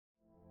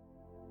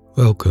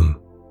Welcome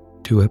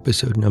to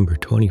episode number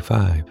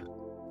 25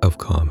 of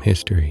Calm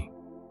History.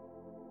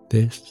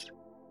 This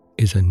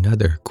is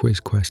another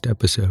Quiz Quest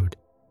episode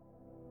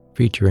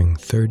featuring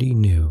 30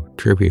 new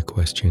trivia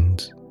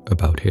questions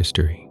about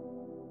history.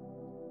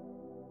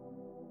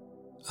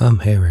 I'm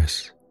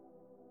Harris,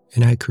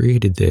 and I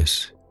created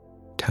this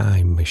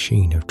time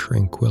machine of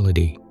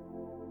tranquility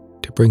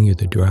to bring you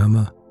the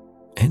drama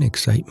and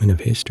excitement of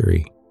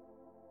history,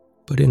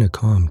 but in a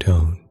calm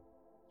tone,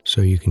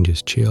 so you can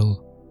just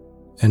chill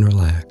and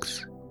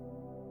relax.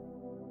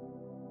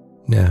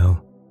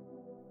 Now,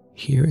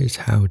 here is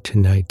how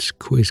tonight's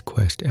Quiz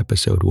Quest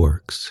episode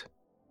works.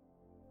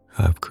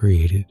 I've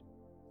created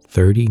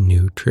 30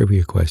 new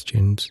trivia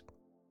questions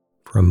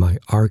from my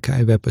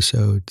archive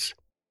episodes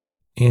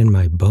and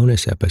my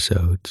bonus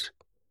episodes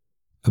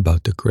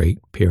about the Great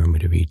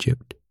Pyramid of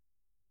Egypt,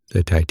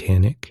 the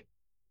Titanic,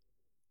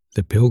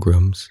 the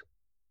Pilgrims,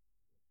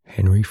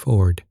 Henry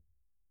Ford,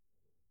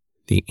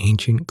 the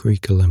ancient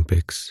Greek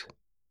Olympics,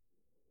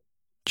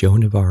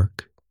 Joan of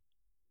Arc,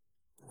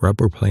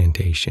 rubber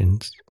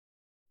plantations,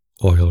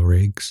 oil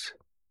rigs,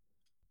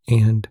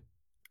 and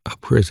a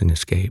prison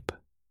escape.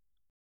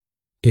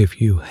 If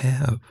you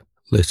have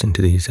listened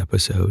to these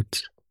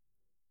episodes,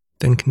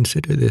 then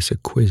consider this a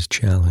quiz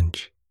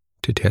challenge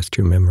to test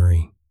your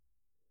memory.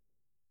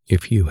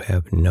 If you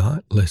have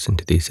not listened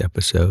to these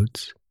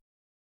episodes,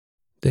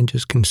 then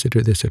just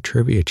consider this a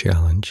trivia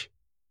challenge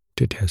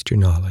to test your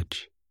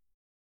knowledge.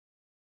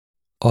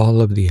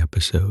 All of the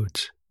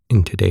episodes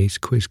in today's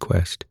Quiz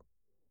Quest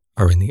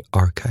are in the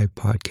archive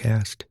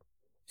podcast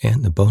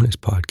and the bonus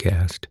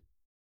podcast.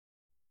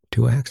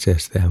 To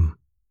access them,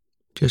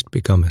 just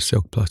become a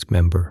Silk Plus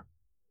member,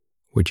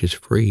 which is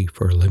free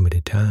for a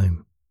limited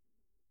time,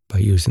 by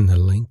using the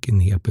link in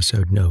the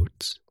episode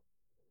notes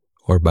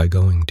or by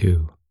going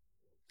to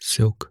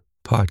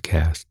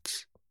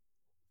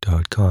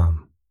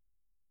silkpodcasts.com.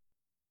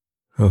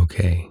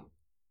 Okay,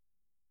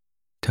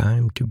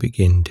 time to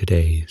begin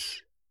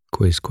today's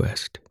Quiz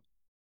Quest.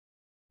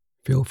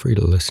 Feel free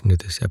to listen to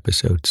this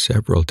episode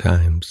several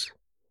times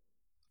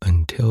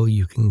until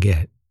you can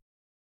get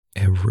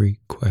every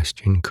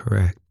question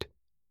correct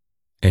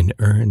and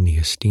earn the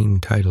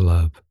esteemed title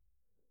of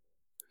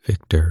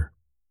Victor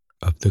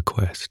of the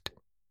Quest.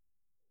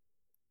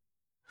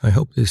 I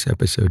hope this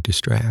episode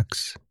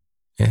distracts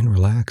and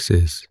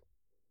relaxes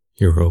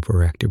your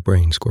overactive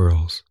brain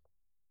squirrels.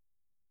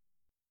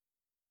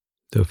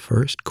 The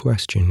first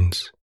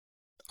questions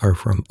are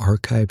from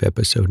archive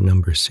episode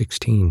number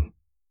 16,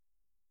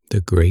 The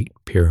Great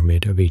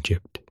Pyramid of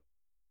Egypt.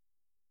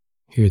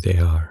 Here they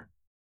are.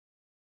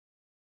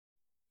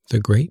 The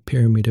Great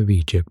Pyramid of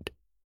Egypt,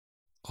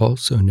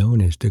 also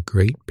known as the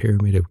Great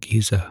Pyramid of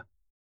Giza,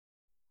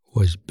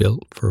 was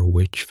built for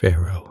which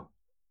pharaoh?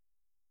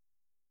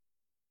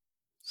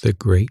 The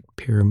Great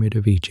Pyramid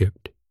of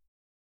Egypt,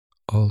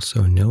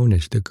 also known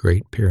as the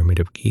Great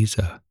Pyramid of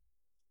Giza,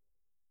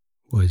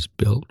 was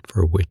built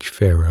for which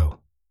pharaoh?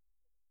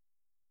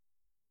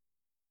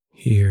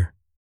 Here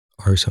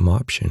are some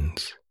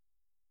options.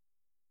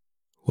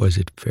 Was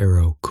it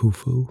Pharaoh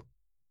Khufu?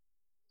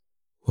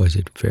 Was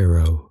it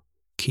Pharaoh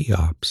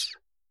Cheops?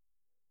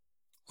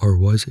 Or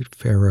was it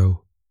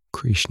Pharaoh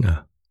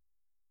Krishna?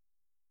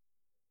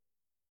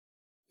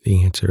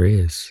 The answer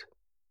is,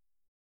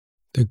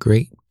 the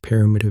Great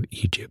Pyramid of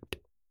Egypt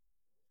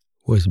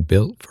was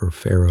built for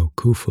Pharaoh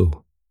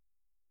Khufu.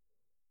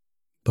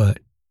 But,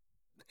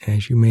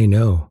 as you may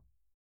know,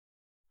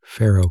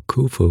 Pharaoh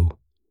Khufu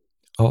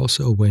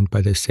also went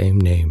by the same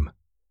name,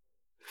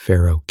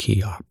 Pharaoh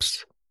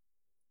Cheops.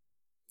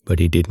 But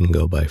he didn't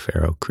go by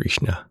Pharaoh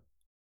Krishna.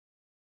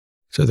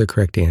 So the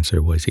correct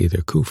answer was either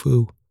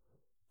Khufu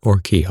or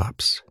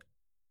Cheops.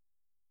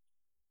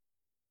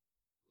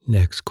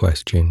 Next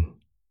question.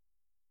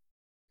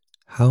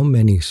 How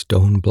many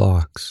stone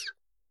blocks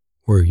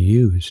were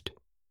used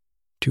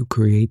to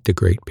create the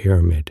Great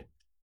Pyramid?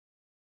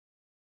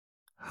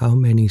 How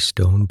many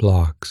stone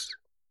blocks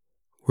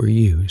were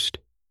used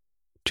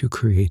to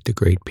create the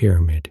Great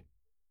Pyramid?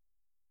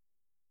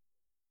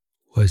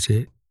 Was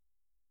it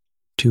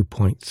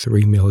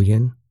 2.3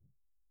 million,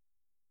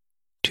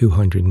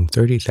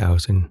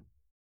 230,000,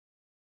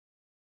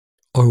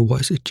 or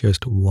was it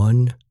just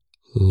one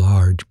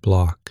large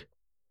block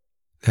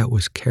that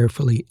was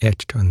carefully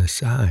etched on the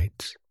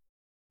sides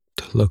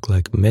to look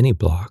like many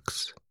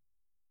blocks?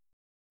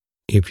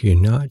 If you're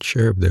not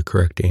sure of the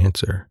correct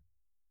answer,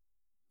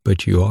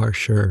 but you are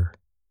sure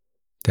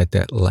that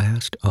that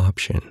last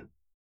option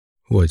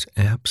was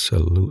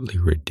absolutely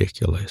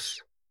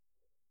ridiculous,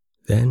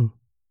 then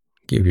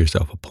give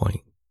yourself a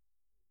point.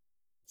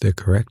 The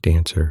correct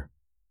answer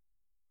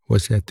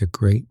was that the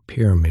Great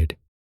Pyramid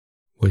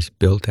was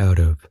built out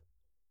of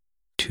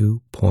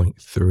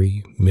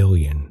 2.3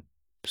 million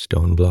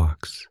stone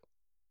blocks.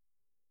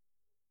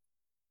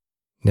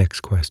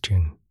 Next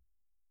question.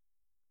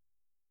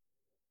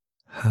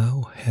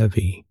 How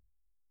heavy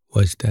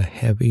was the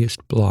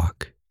heaviest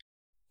block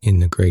in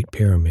the Great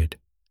Pyramid?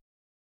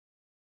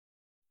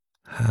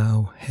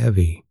 How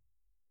heavy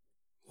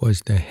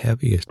was the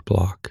heaviest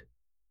block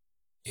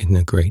in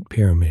the Great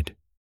Pyramid?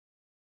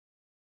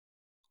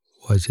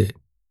 Was it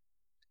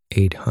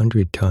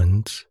 800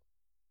 tons,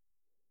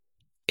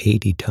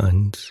 80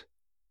 tons,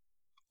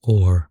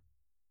 or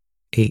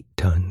 8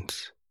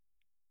 tons?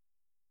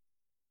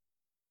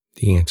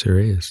 The answer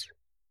is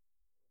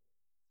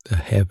the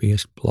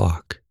heaviest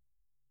block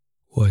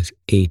was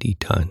 80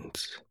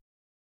 tons.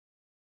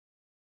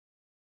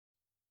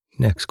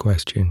 Next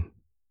question.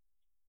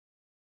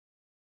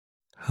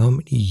 How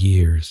many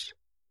years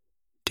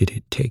did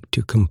it take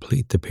to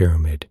complete the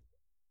pyramid?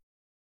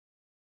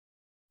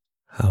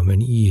 How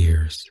many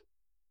years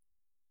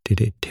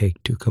did it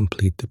take to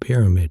complete the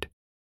pyramid?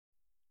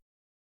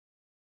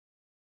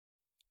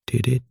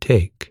 Did it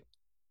take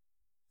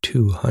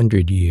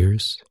 200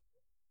 years,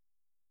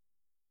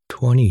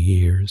 20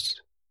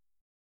 years,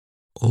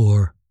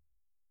 or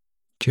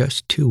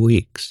just 2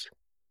 weeks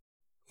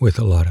with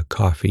a lot of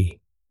coffee,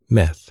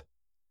 meth,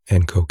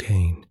 and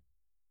cocaine?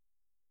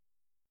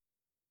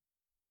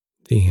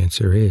 The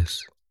answer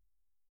is,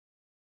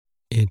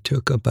 it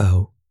took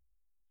about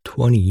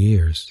 20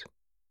 years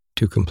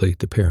to complete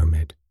the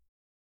pyramid.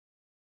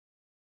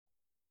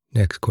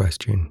 Next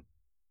question.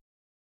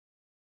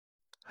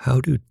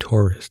 How do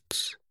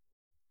tourists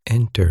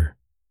enter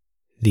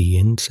the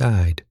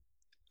inside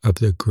of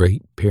the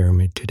Great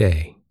Pyramid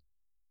today?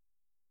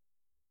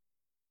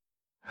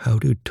 How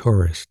do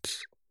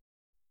tourists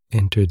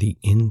enter the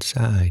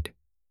inside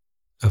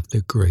of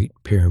the Great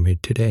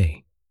Pyramid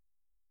today?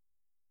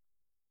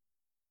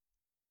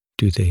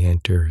 Do they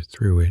enter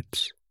through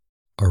its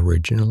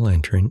original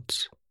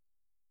entrance?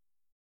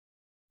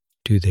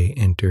 Do they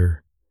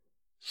enter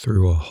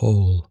through a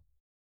hole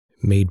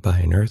made by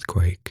an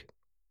earthquake?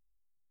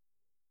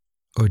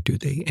 Or do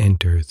they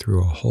enter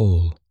through a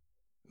hole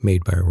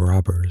made by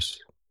robbers?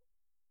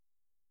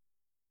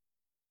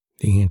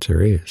 The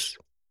answer is,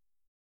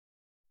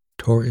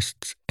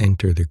 tourists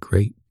enter the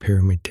Great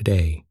Pyramid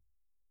today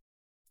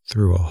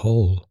through a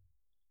hole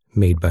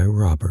made by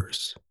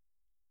robbers.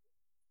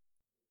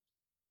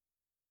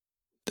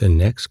 The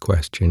next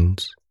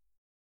questions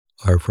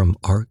are from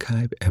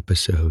archive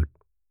episode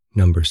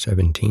number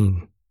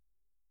 17,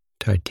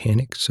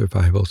 Titanic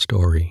Survival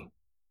Story,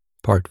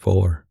 Part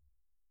 4.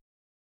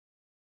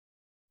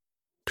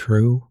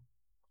 True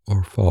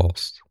or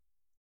false?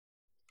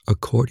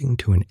 According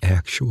to an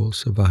actual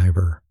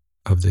survivor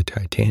of the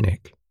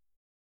Titanic,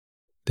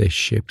 the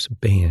ship's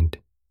band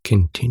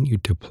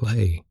continued to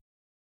play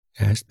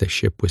as the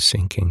ship was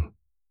sinking.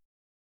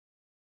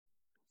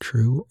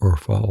 True or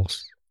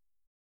false?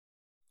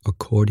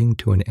 According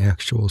to an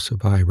actual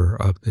survivor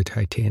of the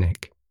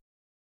Titanic,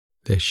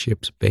 the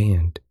ship's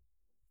band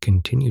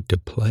continued to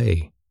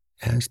play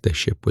as the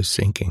ship was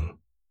sinking.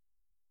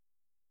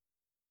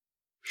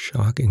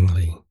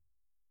 Shockingly,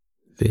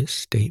 this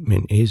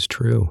statement is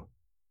true.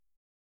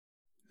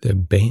 The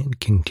band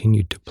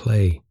continued to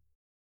play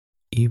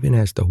even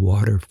as the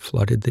water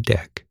flooded the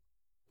deck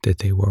that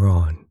they were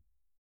on.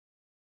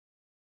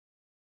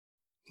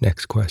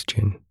 Next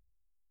question.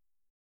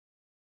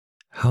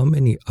 How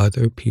many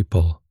other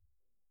people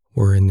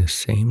were in the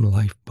same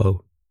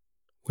lifeboat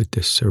with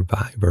the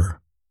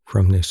survivor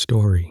from this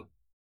story?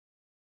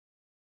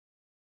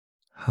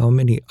 How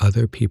many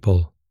other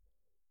people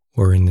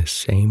were in the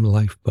same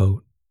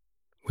lifeboat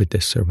with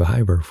the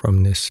survivor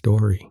from this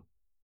story?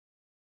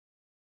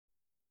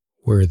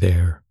 Were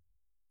there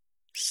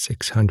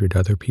 600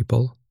 other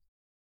people,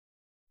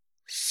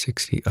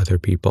 60 other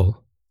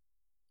people,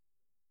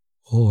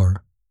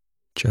 or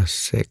just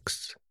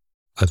 6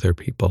 other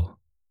people?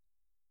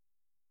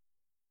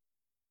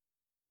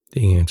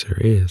 The answer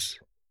is,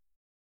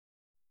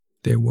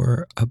 there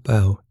were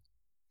about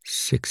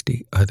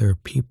 60 other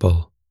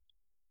people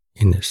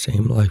in the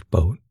same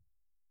lifeboat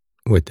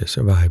with the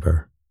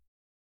survivor.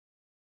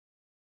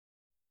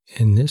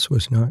 And this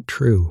was not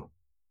true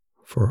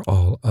for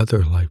all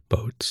other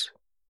lifeboats.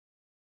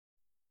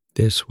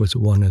 This was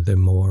one of the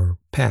more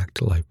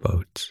packed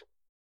lifeboats.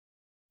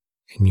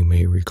 And you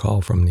may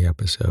recall from the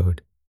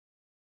episode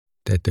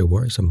that there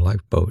were some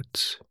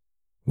lifeboats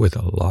with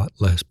a lot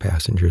less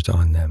passengers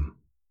on them.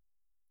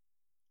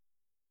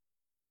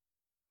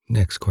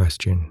 Next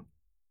question.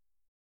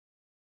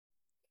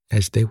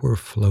 As they were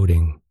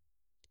floating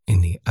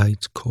in the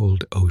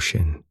ice-cold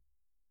ocean,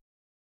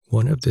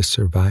 one of the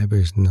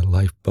survivors in the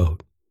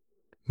lifeboat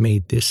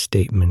made this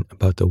statement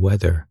about the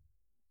weather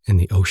and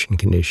the ocean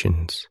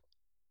conditions.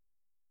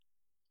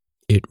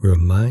 It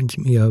reminds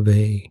me of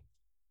a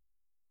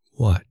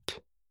what?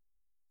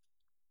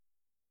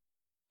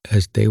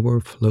 As they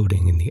were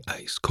floating in the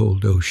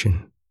ice-cold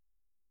ocean,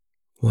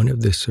 one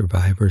of the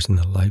survivors in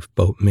the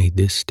lifeboat made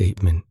this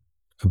statement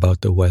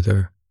about the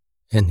weather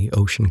and the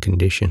ocean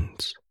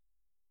conditions.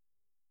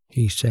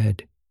 He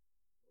said,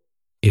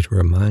 "It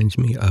reminds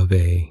me of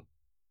a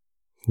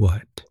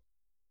what?"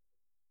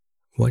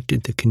 What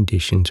did the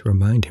conditions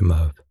remind him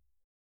of?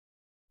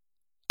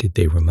 Did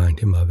they remind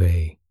him of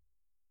a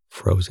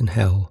frozen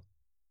hell,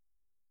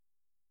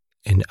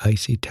 an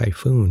icy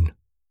typhoon,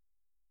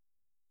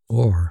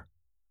 or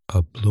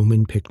a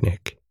bloomin'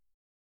 picnic?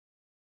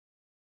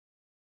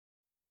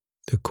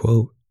 The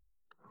quote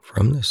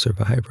from the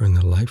survivor in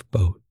the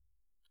lifeboat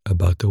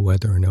about the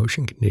weather and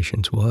ocean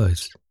conditions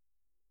was,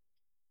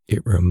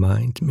 it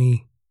reminds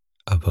me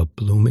of a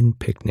bloomin'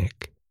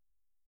 picnic.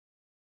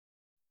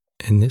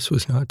 And this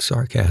was not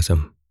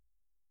sarcasm.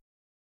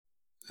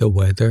 The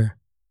weather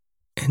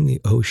and the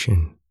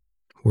ocean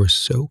were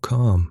so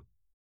calm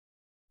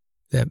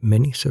that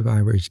many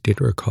survivors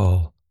did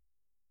recall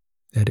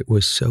that it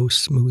was so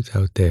smooth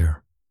out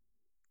there.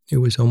 It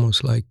was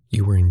almost like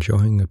you were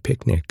enjoying a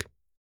picnic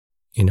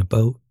in a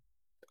boat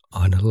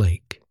on a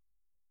lake.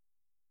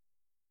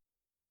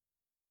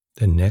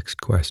 The next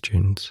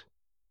questions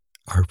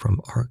are from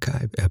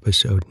archive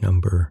episode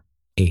number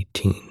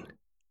 18,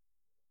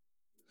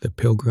 The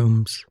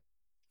Pilgrims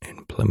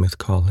and Plymouth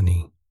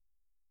Colony.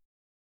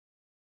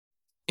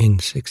 In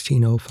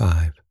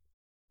 1605,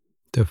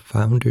 the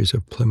founders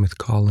of Plymouth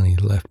Colony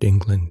left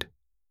England.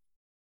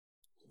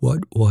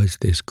 What was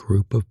this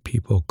group of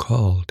people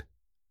called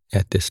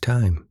at this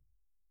time?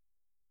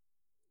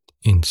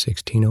 In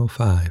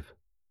 1605,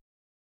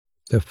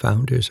 the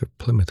founders of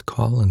Plymouth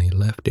Colony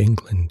left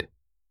England.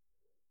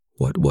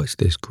 What was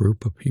this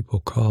group of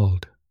people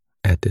called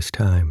at this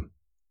time?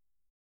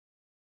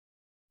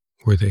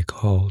 Were they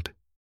called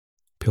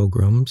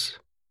Pilgrims?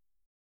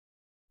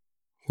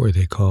 Were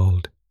they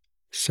called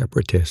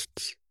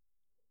Separatists?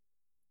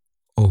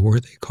 Or were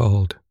they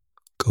called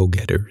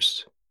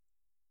Go-Getters?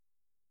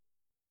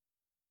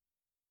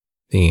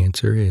 The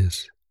answer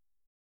is,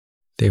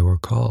 they were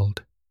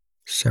called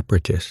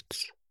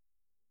Separatists.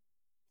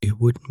 It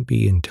wouldn't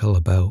be until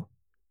about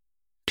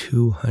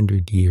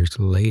 200 years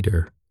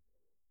later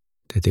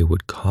that they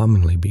would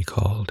commonly be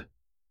called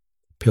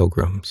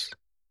Pilgrims.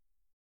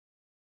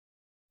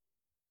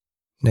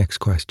 Next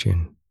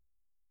question.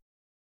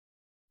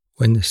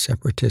 When the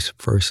Separatists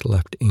first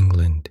left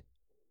England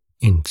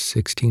in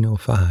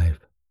 1605,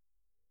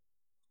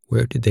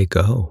 where did they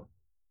go?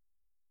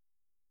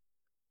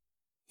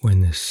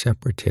 When the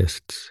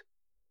Separatists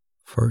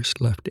first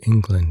left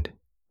England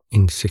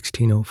in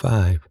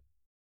 1605,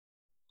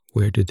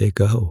 where did they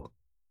go?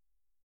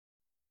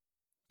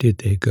 Did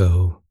they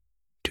go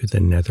to the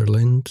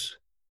Netherlands?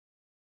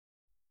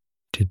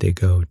 Did they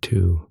go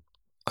to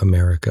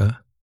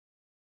America?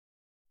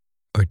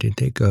 Or did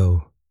they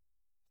go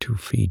to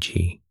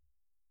Fiji?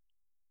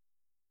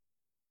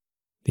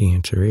 The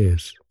answer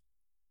is,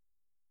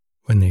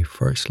 when they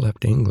first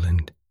left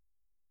England,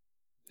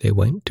 they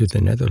went to the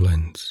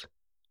Netherlands.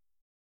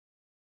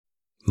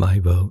 My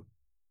vote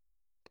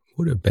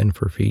would have been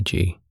for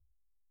Fiji.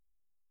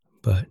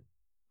 But,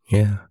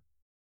 yeah,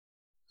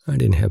 I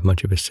didn't have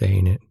much of a say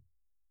in it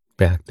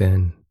back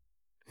then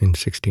in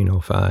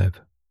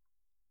 1605.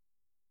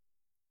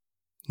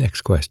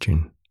 Next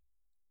question.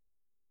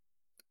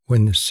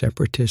 When the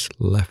Separatists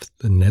left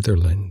the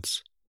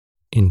Netherlands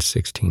in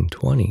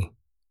 1620,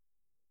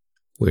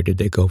 where did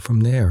they go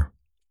from there?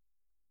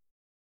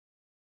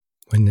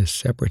 When the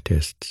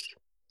Separatists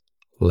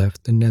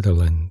left the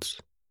Netherlands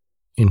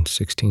in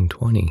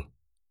 1620,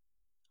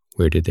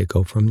 where did they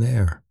go from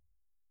there?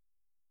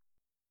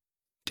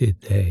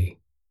 Did they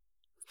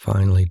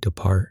finally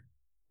depart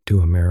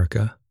to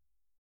America?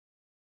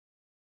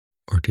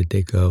 Or did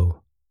they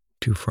go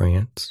to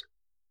France?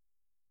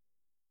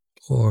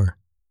 Or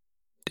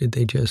did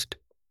they just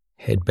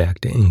head back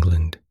to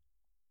England?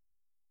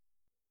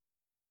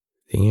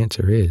 The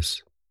answer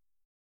is,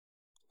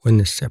 when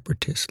the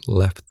Separatists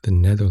left the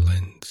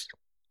Netherlands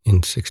in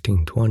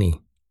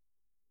 1620,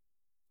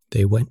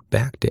 they went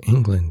back to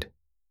England,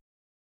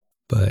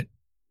 but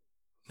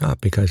not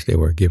because they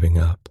were giving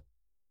up.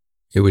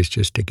 It was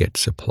just to get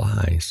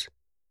supplies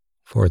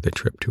for the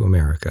trip to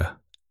America.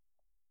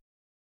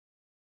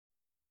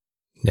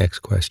 Next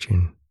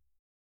question.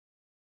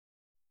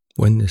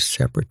 When the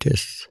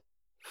Separatists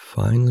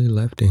finally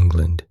left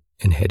England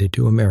and headed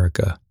to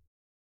America,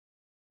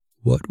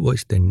 what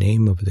was the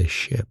name of the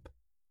ship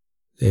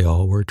they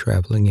all were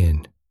traveling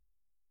in?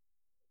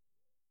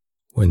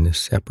 When the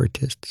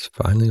Separatists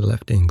finally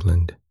left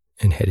England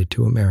and headed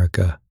to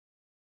America,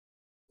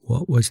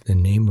 what was the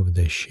name of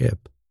the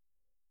ship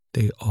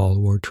they all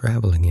were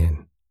traveling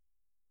in?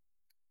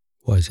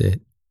 Was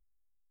it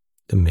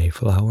the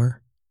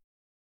Mayflower,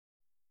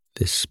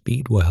 the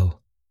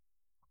Speedwell,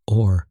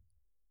 or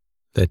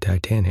the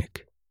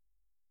Titanic?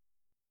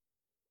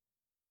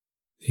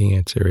 The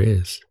answer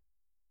is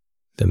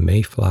the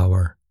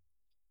Mayflower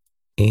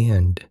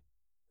and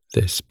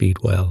the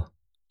Speedwell.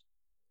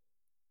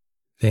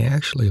 They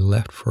actually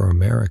left for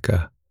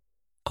America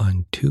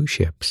on 2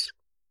 ships,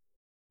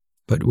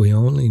 but we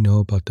only know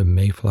about the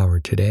Mayflower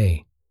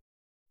today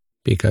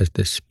because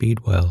the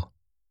Speedwell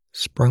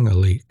sprung a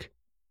leak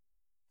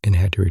and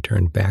had to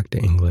return back to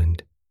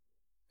England,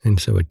 and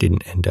so it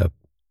didn't end up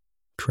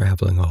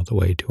traveling all the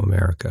way to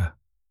America.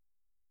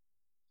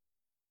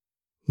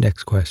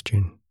 Next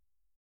question.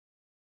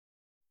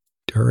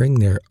 During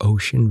their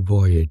ocean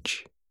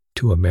voyage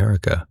to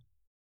America,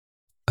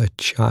 a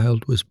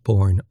child was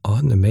born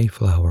on the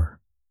Mayflower.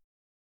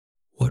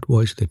 What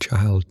was the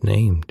child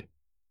named?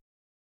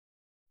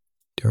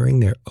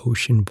 During their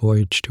ocean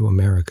voyage to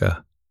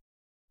America,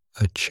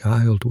 a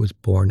child was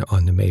born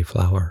on the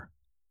Mayflower.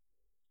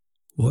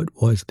 What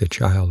was the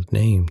child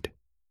named?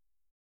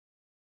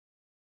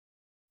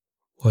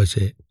 Was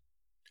it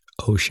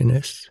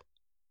Oceanus?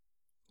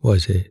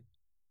 Was it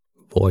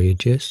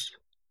Voyagus?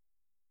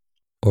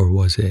 Or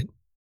was it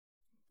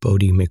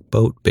Bodie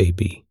McBoat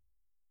Baby?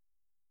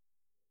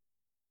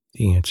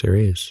 The answer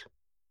is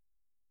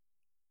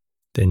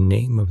the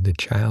name of the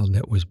child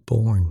that was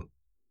born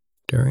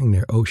during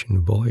their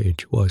ocean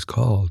voyage was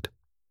called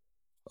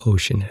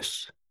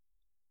Oceanus.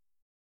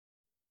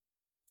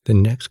 The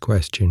next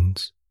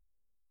questions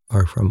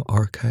are from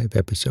archive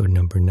episode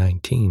number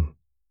 19,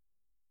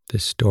 The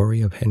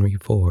Story of Henry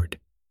Ford,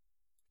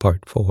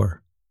 Part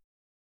 4.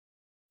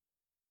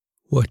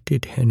 What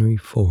did Henry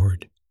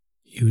Ford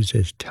use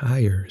as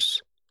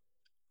tires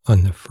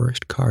on the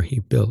first car he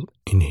built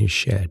in his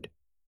shed?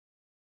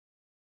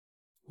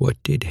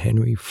 What did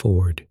Henry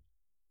Ford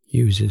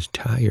use as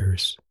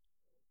tires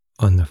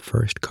on the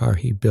first car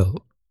he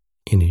built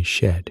in his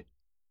shed?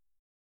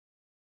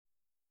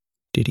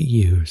 Did he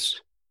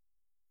use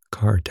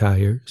car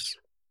tires,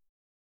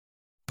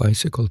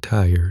 bicycle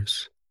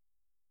tires,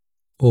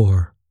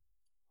 or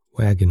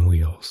wagon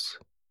wheels?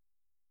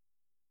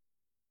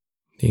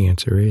 The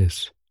answer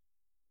is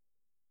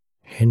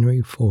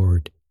Henry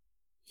Ford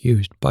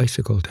used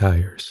bicycle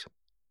tires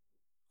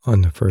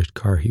on the first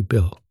car he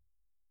built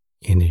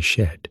in his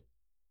shed.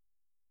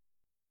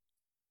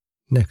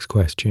 Next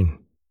question.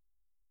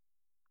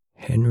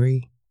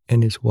 Henry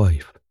and his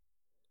wife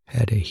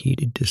had a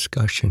heated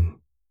discussion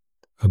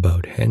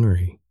about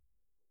Henry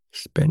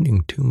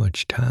spending too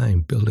much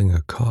time building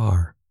a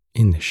car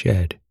in the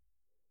shed.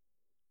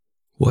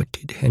 What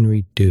did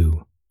Henry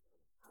do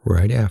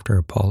right after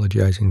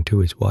apologizing to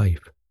his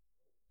wife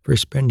for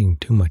spending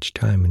too much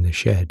time in the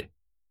shed?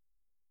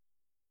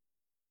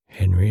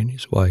 Henry and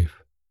his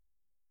wife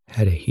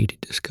had a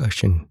heated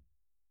discussion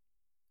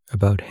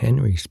about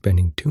Henry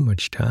spending too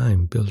much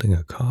time building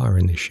a car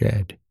in the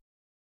shed.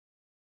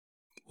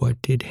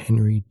 What did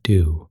Henry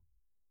do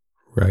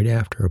right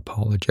after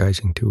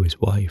apologizing to his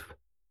wife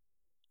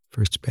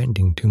for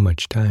spending too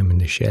much time in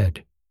the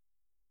shed?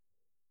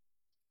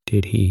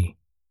 Did he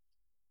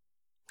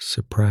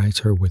surprise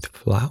her with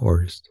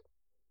flowers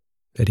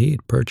that he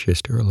had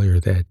purchased earlier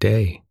that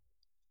day?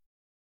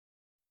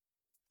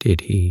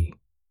 Did he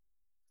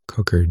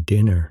cook her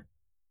dinner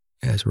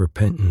as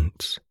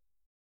repentance?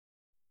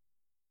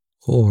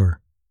 Or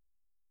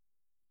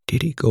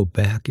did he go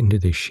back into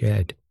the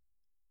shed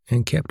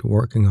and kept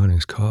working on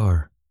his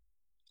car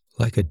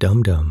like a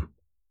dum-dum?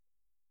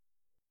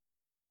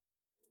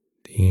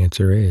 The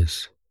answer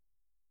is,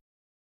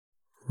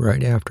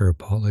 right after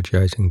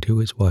apologizing to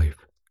his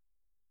wife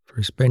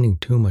for spending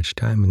too much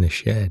time in the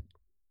shed,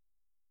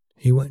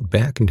 he went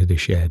back into the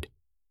shed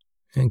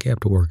and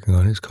kept working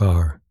on his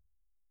car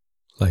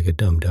like a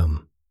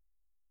dum-dum.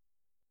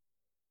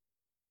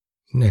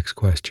 Next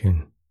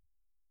question.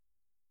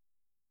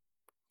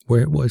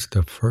 Where was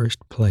the first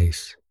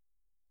place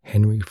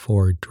Henry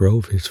Ford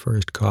drove his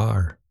first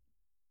car?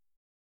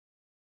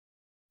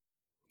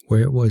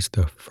 Where was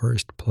the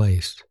first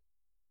place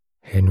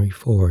Henry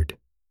Ford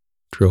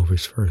drove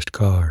his first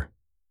car?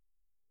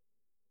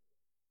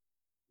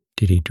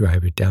 Did he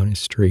drive it down a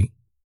street?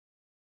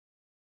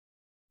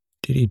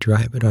 Did he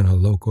drive it on a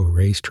local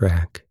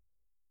racetrack?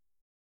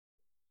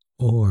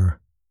 Or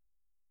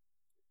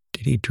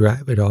did he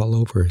drive it all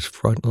over his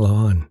front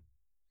lawn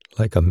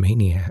like a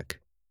maniac?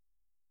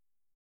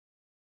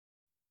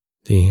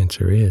 The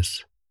answer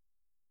is,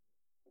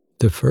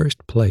 the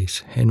first place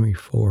Henry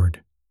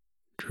Ford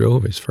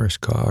drove his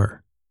first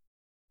car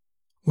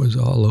was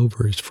all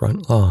over his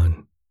front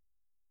lawn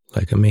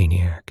like a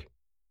maniac.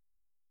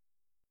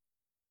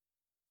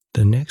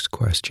 The next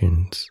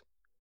questions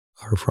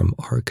are from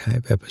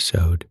archive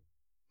episode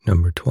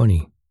number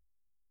 20,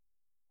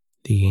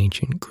 The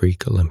Ancient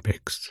Greek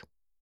Olympics.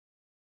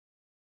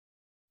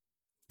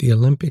 The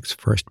Olympics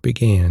first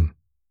began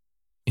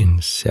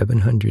in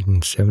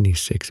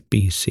 776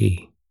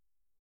 BC.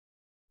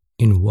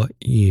 In what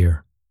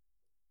year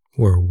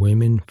were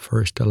women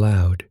first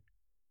allowed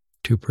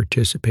to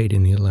participate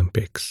in the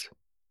Olympics?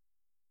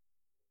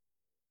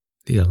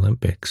 The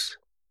Olympics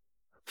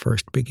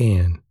first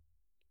began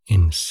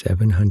in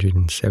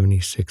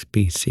 776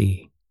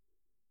 BC.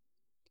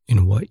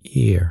 In what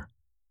year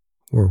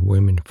were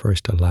women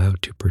first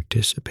allowed to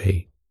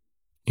participate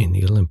in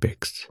the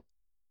Olympics?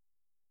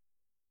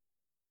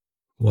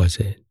 Was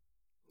it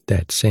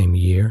that same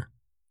year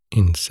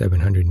in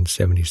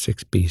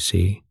 776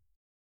 BC?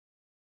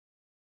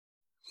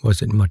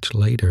 Was it much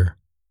later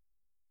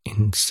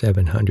in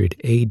 700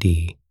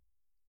 AD?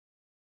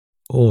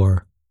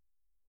 Or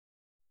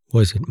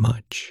was it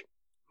much,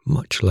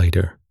 much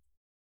later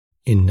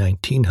in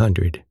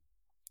 1900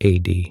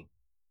 AD?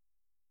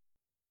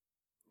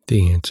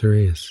 The answer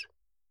is,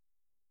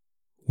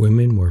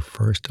 women were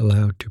first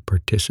allowed to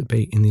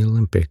participate in the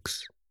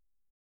Olympics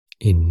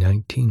in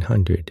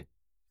 1900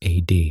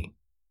 AD.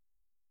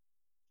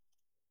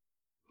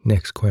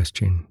 Next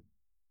question.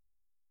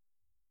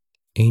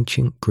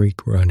 Ancient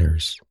Greek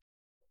runners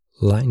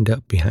lined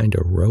up behind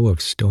a row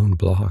of stone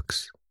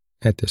blocks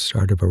at the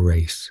start of a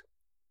race.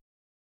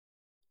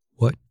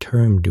 What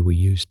term do we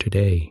use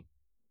today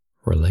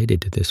related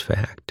to this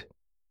fact?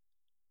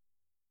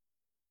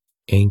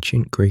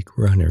 Ancient Greek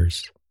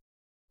runners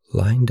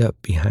lined up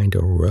behind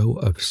a row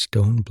of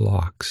stone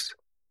blocks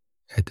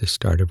at the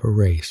start of a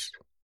race.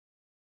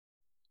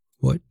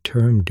 What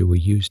term do we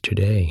use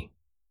today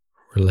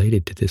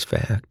related to this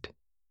fact?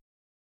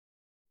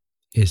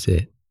 Is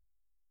it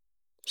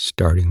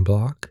starting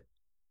block?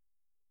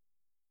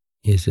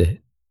 Is it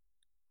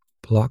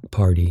block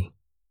party?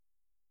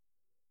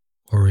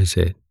 Or is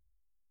it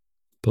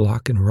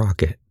block and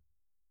rocket?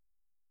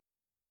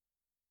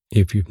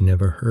 If you've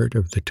never heard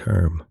of the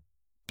term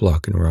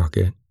block and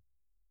rocket,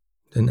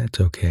 then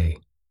that's okay.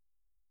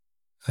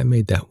 I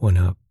made that one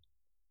up.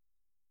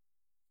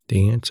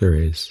 The answer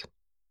is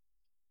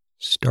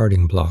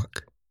starting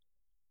block.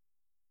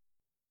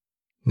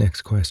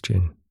 Next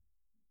question.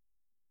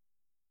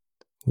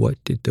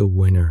 What did the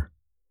winner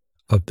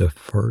of the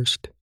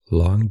first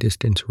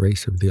long-distance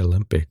race of the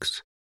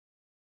Olympics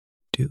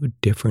do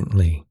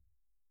differently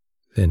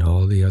than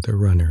all the other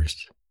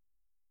runners?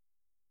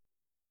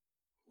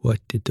 What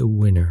did the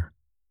winner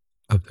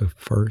of the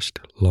first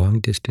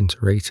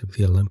long-distance race of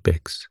the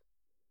Olympics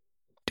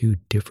do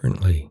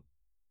differently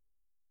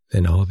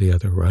than all the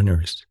other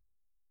runners?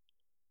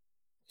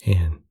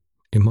 And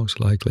it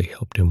most likely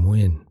helped him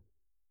win.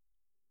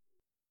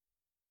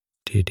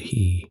 Did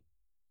he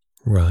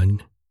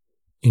run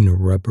in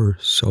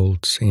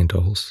rubber-soled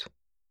sandals?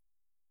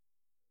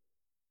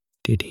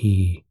 Did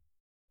he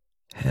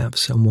have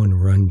someone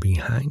run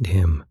behind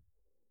him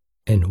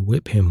and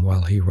whip him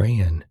while he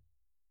ran?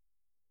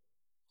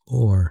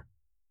 Or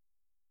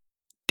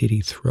did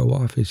he throw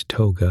off his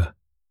toga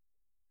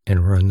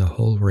and run the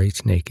whole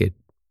race naked?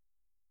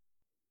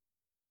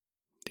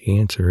 The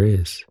answer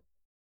is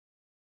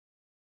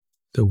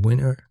the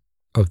winner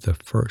of the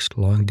first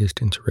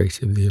long-distance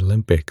race of the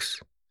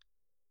Olympics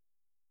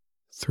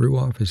threw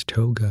off his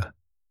toga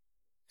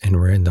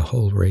and ran the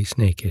whole race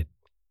naked.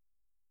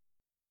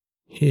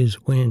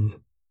 His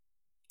win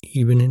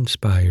even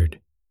inspired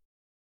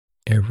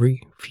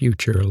every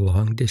future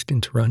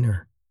long-distance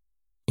runner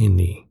in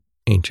the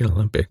ancient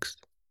Olympics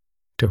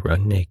to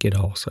run naked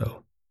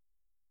also.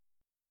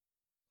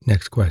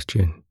 Next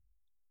question.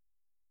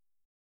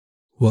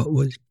 What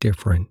was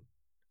different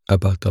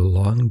about the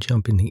long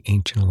jump in the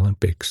ancient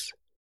Olympics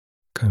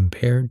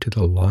compared to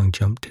the long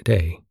jump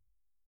today?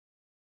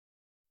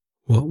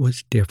 What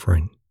was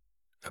different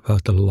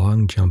about the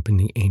long jump in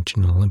the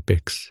ancient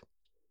Olympics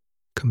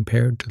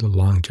compared to the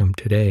long jump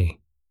today?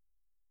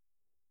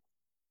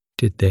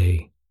 Did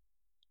they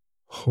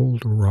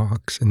hold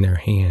rocks in their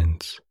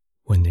hands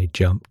when they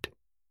jumped?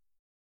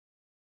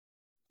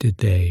 Did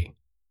they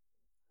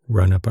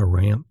run up a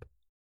ramp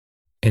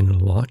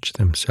and launch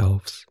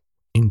themselves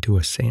into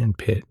a sand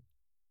pit?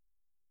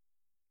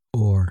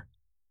 Or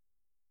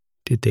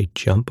did they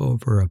jump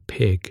over a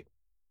pig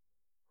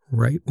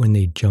right when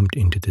they jumped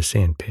into the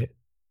sand pit?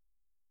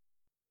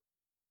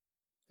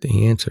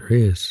 The answer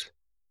is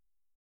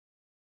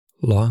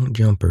long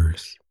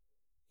jumpers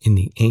in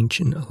the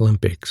ancient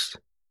Olympics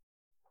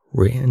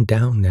ran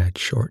down that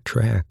short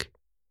track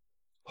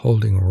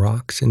holding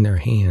rocks in their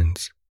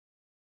hands,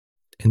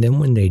 and then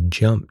when they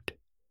jumped,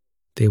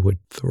 they would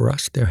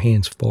thrust their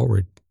hands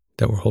forward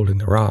that were holding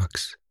the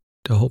rocks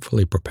to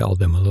hopefully propel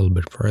them a little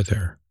bit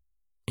further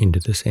into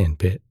the sand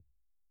pit.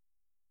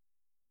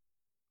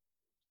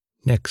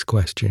 Next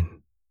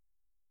question.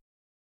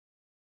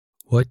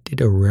 What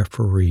did a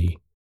referee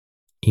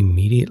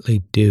immediately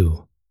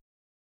do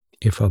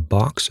if a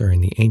boxer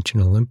in the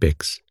ancient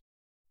Olympics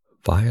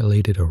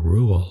violated a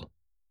rule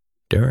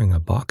during a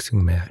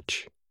boxing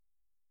match?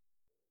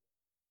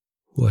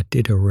 What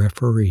did a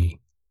referee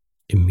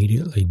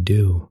immediately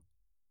do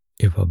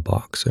if a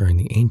boxer in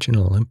the ancient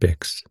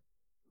Olympics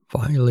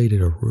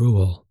violated a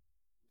rule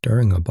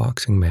during a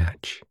boxing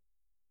match?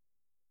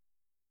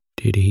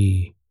 Did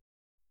he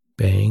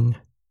bang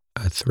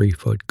a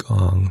 3-foot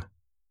gong?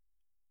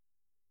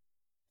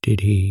 Did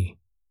he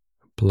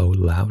blow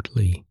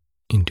loudly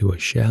into a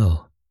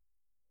shell?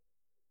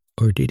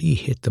 Or did he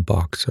hit the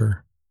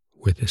boxer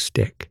with a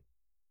stick?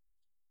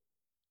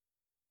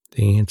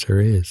 The answer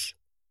is,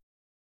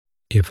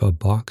 if a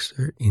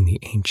boxer in the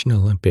ancient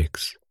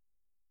Olympics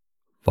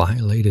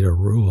violated a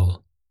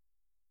rule,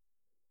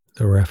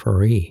 the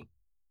referee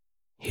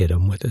hit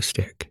him with a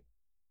stick.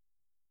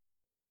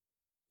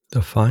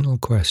 The final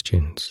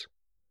questions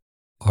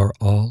are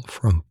all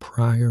from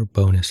prior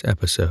bonus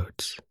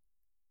episodes.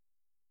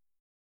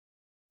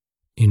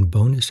 In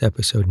bonus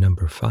episode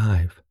number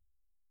 5,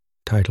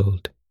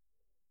 titled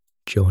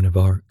Joan of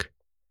Arc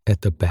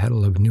at the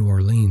Battle of New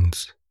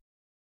Orleans,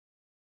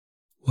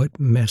 what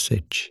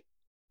message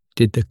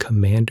did the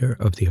commander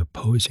of the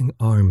opposing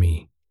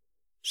army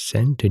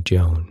send to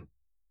Joan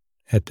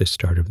at the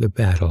start of the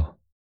battle?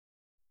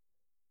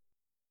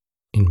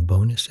 In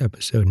bonus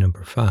episode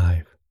number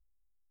 5,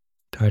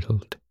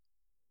 titled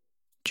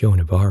Joan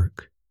of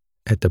Arc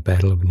at the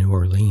Battle of New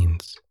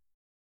Orleans,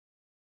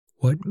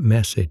 what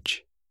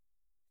message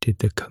did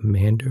the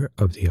commander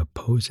of the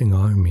opposing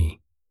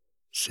army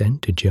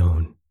send to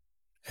Joan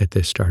at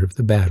the start of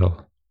the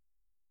battle?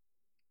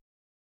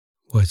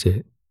 Was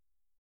it,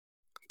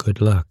 "Good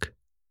luck,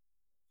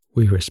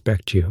 we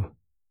respect you"?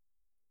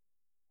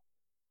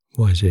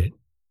 Was it,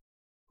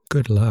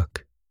 "Good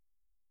luck,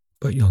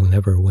 but you'll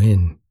never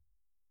win"?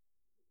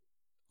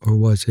 Or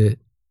was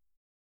it,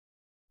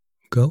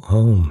 "Go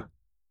home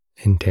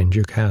and tend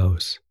your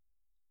cows"?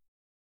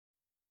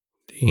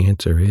 The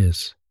answer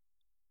is,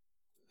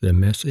 the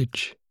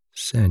message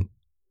sent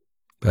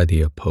by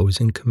the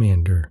opposing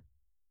commander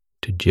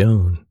to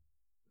Joan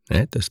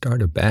at the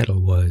start of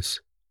battle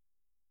was,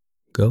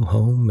 "Go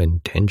home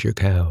and tend your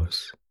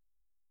cows."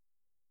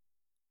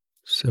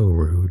 So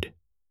rude.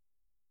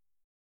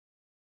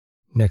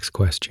 Next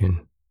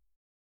question.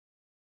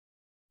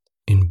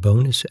 In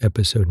bonus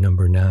episode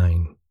number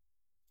 9,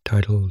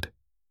 titled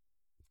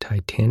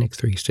Titanic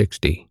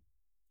 360,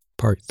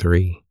 Part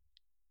 3,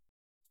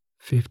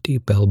 50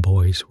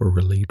 bellboys were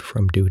relieved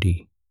from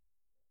duty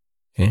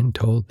and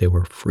told they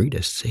were free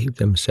to save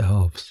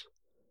themselves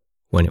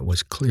when it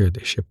was clear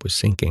the ship was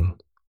sinking.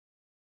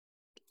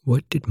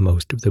 What did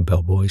most of the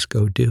bellboys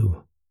go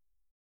do?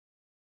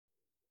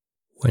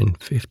 When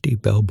 50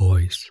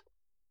 bellboys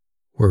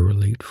were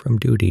relieved from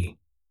duty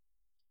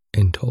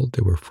and told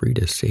they were free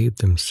to save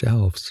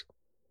themselves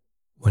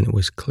when it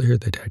was clear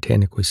the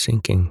Titanic was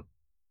sinking,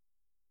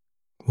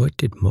 what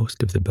did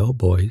most of the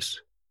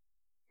bellboys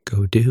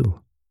go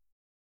do?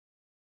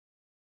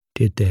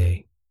 Did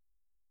they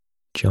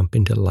jump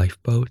into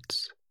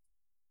lifeboats?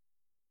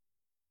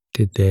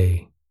 Did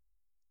they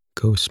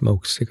go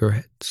smoke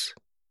cigarettes?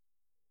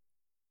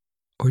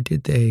 Or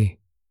did they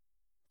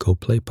go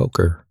play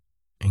poker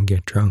and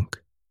get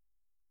drunk?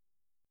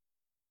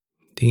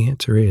 The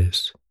answer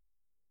is,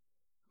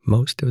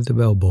 most of the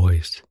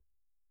bellboys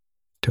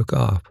took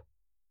off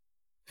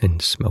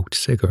and smoked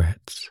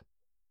cigarettes.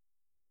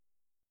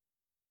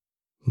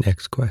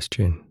 Next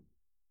question.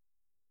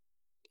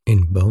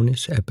 In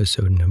bonus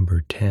episode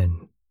number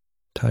 10,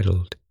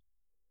 titled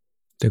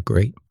The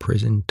Great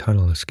Prison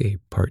Tunnel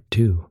Escape Part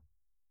 2,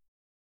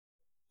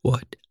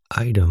 what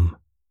item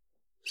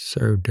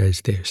served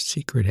as their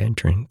secret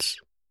entrance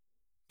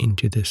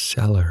into the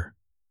cellar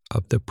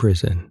of the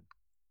prison?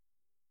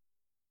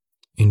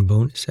 In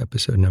bonus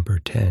episode number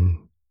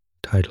 10,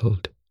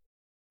 titled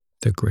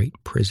The Great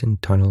Prison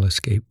Tunnel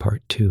Escape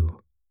Part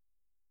 2,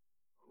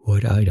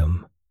 what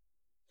item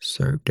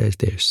served as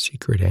their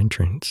secret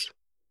entrance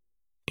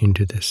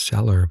into the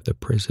cellar of the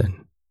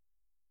prison?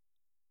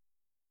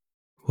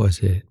 Was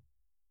it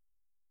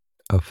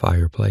a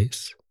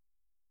fireplace?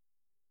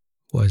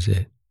 Was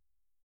it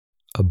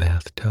a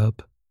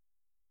bathtub?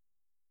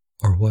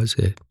 Or was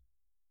it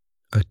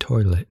a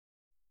toilet?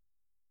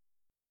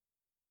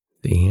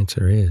 The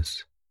answer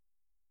is,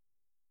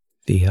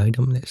 the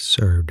item that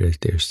served as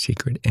their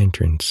secret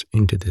entrance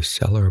into the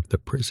cellar of the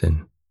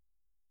prison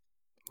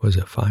was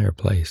a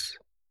fireplace.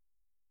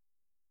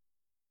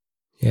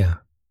 Yeah,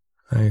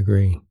 I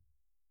agree.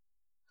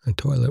 A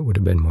toilet would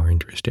have been more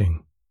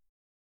interesting.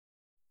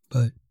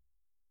 But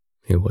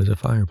it was a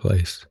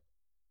fireplace.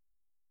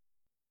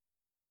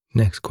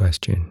 Next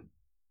question.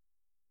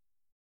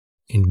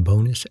 In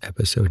bonus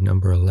episode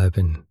number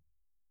 11,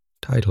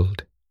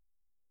 titled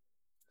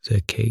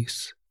The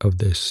Case of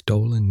the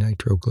Stolen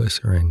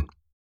Nitroglycerin,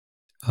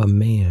 a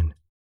man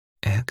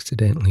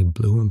accidentally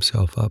blew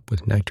himself up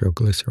with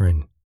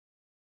nitroglycerin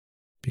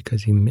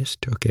because he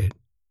mistook it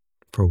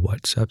for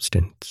what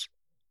substance?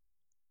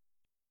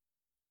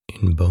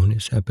 In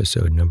bonus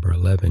episode number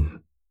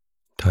 11,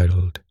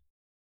 titled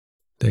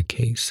The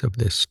Case of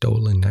the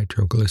Stolen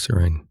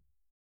Nitroglycerin,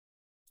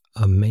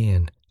 a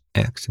man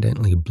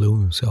accidentally blew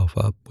himself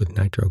up with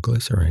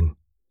nitroglycerin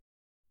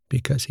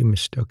because he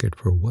mistook it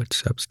for what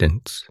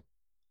substance?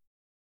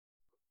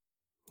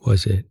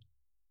 Was it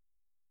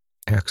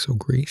axle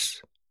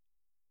grease,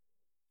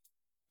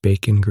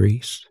 bacon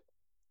grease,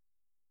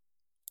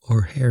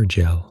 or hair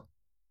gel?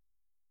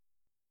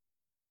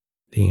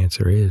 The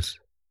answer is,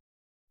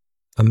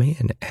 a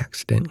man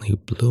accidentally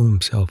blew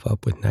himself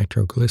up with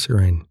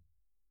nitroglycerin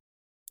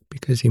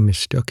because he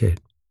mistook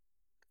it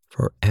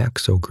for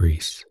axle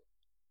grease.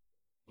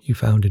 He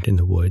found it in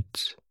the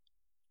woods,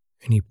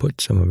 and he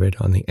put some of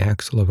it on the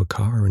axle of a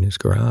car in his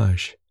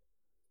garage,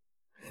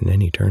 and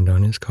then he turned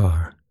on his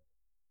car.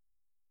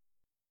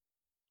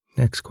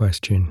 Next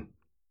question.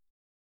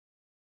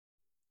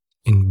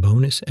 In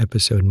bonus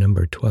episode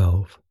number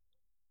 12,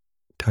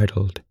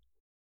 titled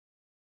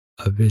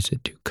A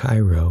Visit to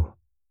Cairo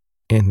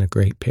and the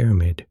Great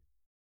Pyramid,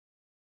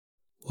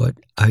 what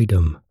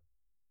item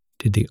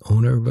did the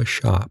owner of a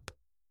shop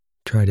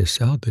try to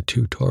sell the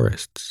two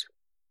tourists?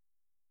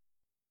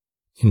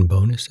 In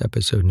bonus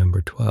episode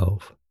number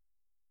 12,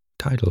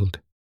 titled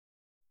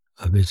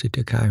A Visit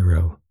to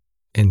Cairo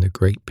and the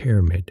Great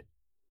Pyramid,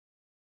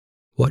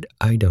 what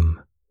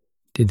item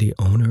did the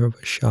owner of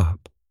a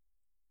shop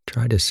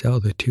try to sell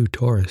the two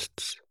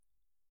tourists?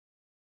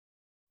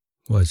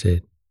 Was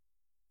it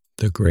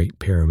the Great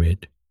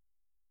Pyramid?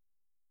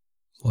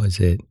 Was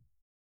it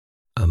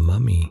a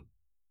mummy?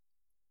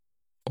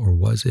 Or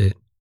was it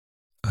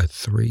a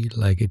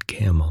three-legged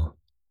camel?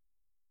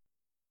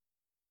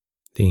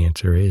 The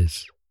answer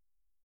is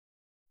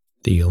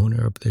the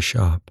owner of the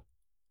shop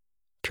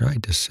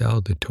tried to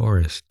sell the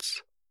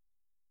tourists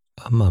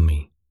a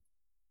mummy.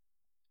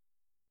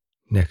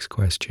 Next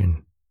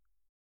question.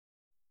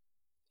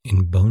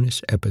 In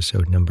bonus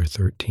episode number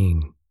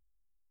 13,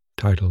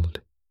 titled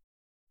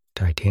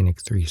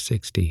Titanic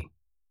 360,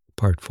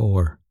 Part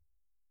 4,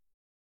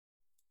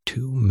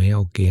 two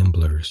male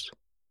gamblers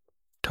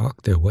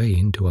talked their way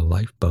into a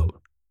lifeboat.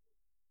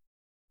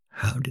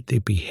 How did they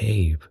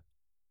behave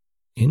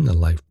in the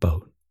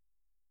lifeboat?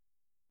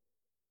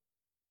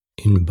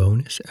 In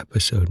bonus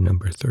episode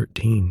number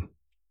 13,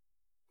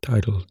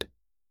 titled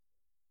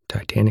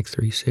Titanic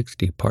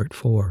 360 Part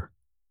 4,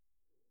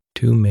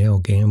 two male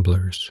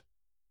gamblers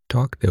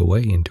talked their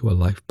way into a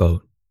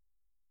lifeboat.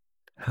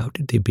 How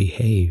did they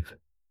behave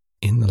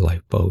in the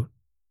lifeboat?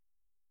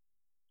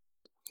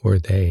 Were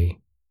they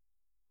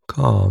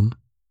calm,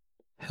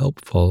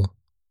 helpful,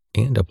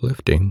 and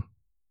uplifting?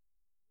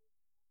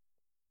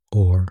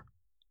 Or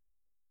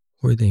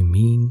were they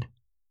mean,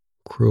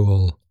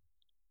 cruel,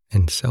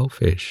 and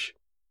selfish?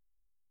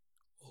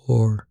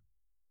 Or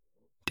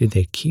did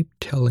they keep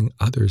telling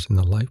others in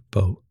the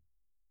lifeboat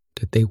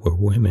that they were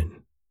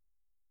women?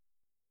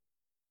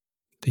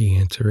 The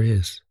answer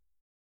is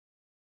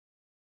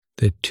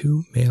the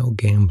two male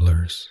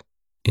gamblers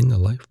in the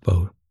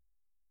lifeboat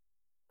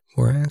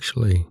were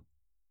actually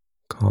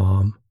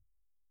calm,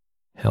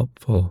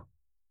 helpful,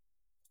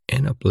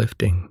 and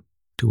uplifting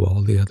to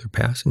all the other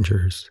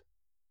passengers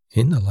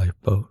in the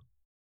lifeboat.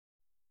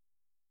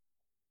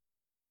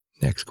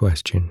 Next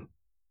question.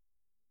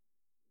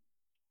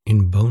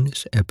 In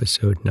bonus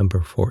episode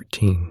number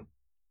 14,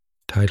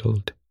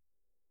 titled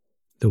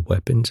The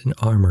Weapons and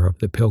Armor of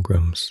the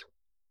Pilgrims,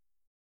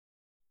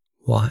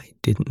 why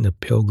didn't the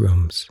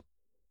Pilgrims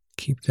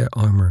keep their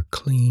armor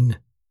clean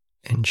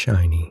and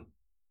shiny?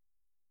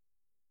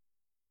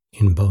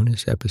 In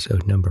bonus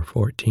episode number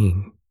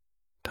 14,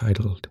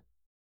 titled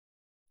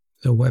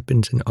The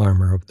Weapons and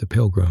Armor of the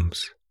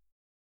Pilgrims,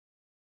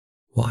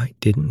 why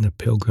didn't the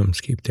Pilgrims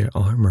keep their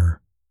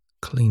armor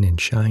clean and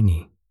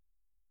shiny?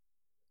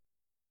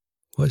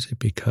 Was it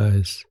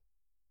because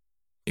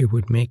it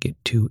would make it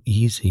too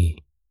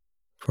easy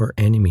for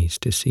enemies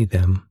to see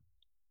them?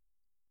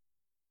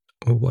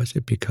 Or was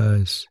it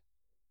because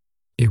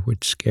it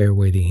would scare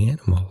away the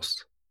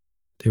animals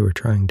they were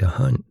trying to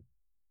hunt?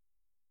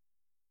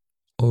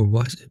 Or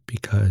was it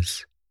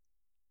because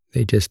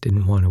they just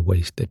didn't want to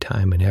waste the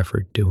time and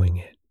effort doing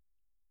it?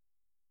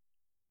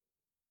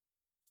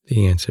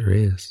 The answer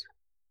is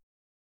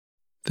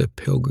the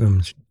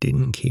Pilgrims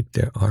didn't keep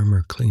their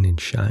armor clean and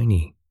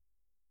shiny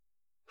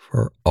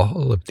for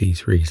all of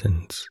these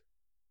reasons,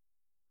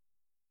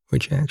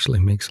 which actually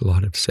makes a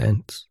lot of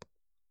sense.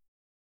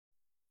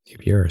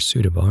 If you're a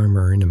suit of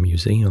armor in a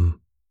museum,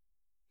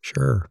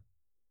 sure,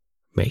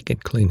 make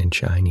it clean and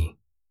shiny.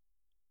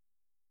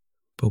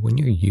 But when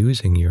you're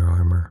using your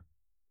armor,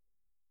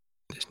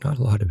 there's not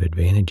a lot of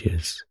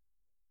advantages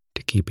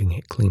to keeping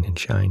it clean and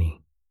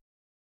shiny.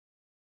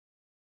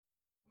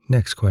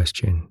 Next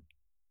question.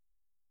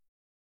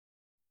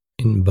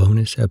 In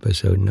bonus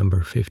episode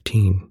number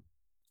 15,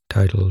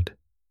 titled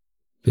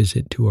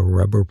Visit to a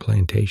Rubber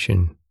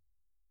Plantation,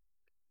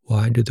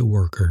 why do the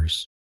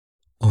workers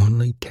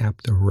only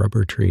tap the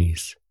rubber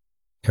trees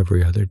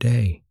every other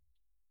day?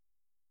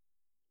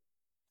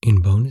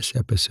 In bonus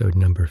episode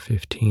number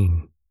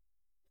 15,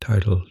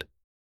 titled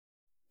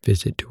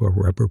Visit to a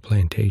Rubber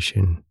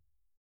Plantation,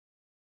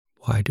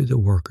 why do the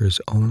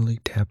workers only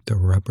tap the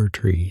rubber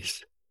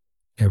trees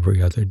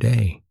every other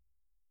day?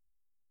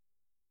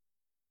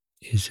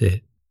 Is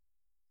it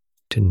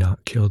to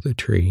not kill the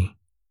tree?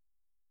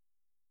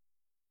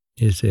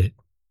 Is it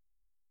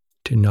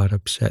to not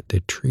upset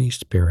the tree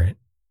spirit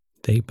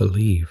they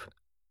believe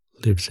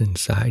lives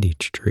inside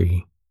each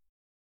tree?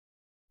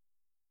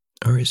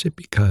 Or is it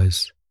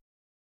because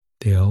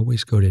they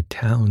always go to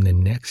town the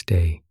next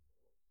day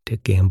to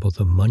gamble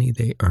the money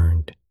they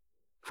earned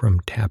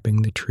from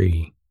tapping the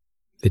tree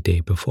the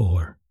day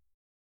before?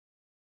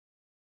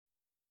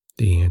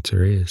 The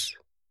answer is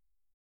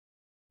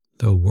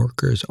the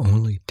workers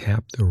only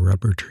tap the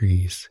rubber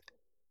trees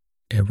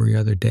every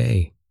other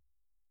day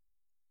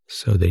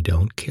so they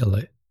don't kill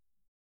it.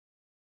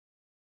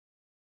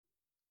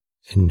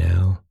 And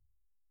now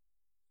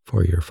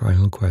for your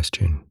final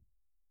question.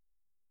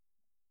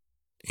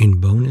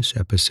 In bonus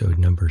episode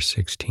number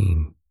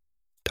 16,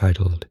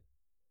 titled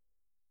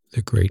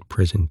The Great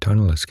Prison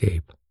Tunnel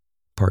Escape,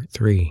 Part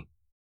 3,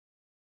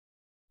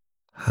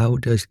 how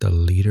does the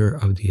leader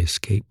of the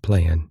escape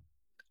plan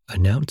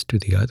announce to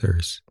the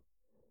others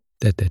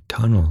that the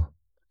tunnel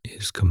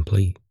is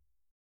complete?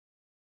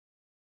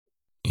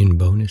 In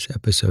bonus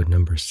episode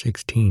number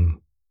 16,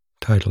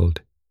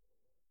 titled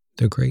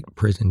The Great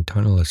Prison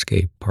Tunnel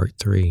Escape Part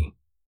 3,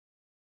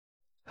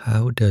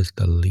 how does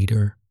the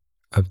leader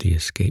of the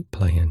escape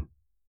plan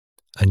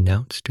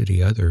announce to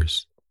the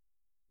others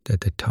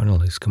that the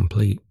tunnel is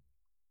complete?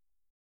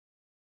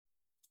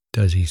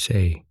 Does he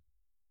say,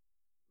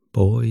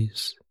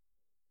 "Boys,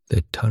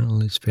 the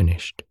tunnel is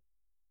finished?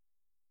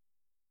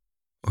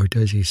 Or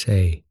does he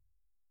say,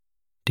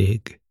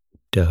 dig,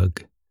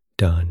 dug,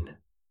 done?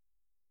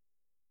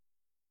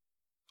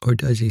 Or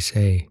does he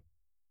say,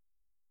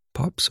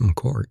 pop some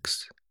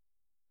corks,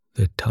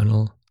 the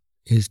tunnel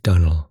is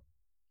done'l?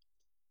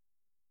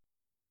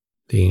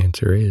 The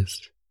answer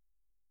is,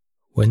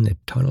 when the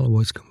tunnel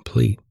was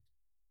complete,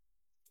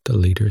 the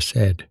leader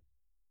said,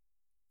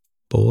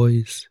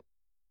 boys,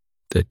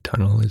 the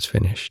tunnel is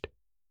finished.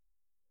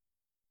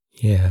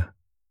 Yeah,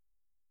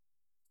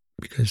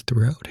 because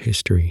throughout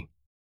history,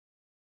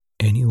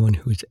 anyone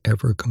who's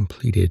ever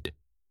completed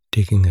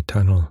digging a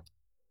tunnel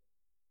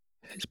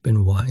has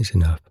been wise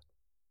enough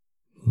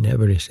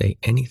never to say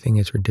anything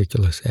as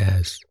ridiculous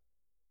as,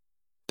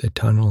 the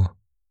tunnel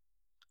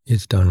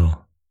is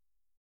done'l.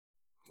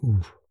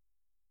 Oof,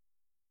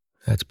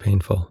 that's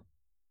painful.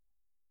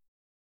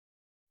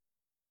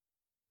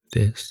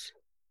 This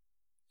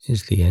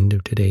is the end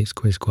of today's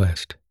Quiz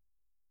Quest.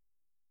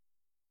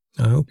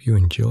 I hope you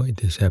enjoyed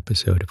this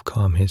episode of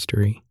Calm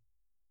History.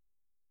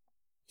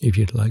 If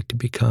you'd like to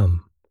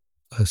become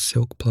a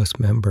Silk Plus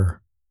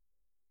member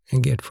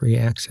and get free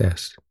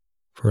access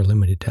for a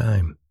limited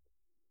time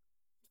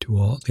to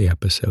all the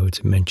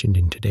episodes mentioned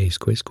in today's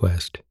Quiz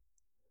Quest,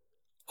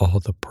 all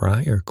the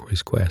prior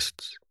Quiz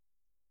Quests,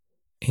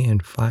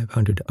 and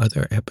 500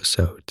 other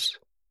episodes,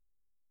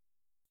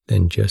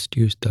 then just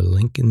use the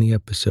link in the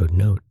episode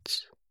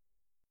notes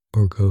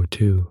or go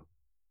to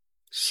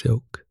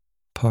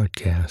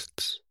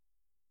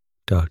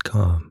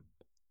silkpodcasts.com.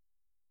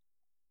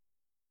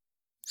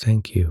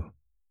 Thank you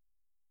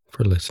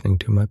for listening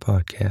to my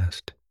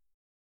podcast.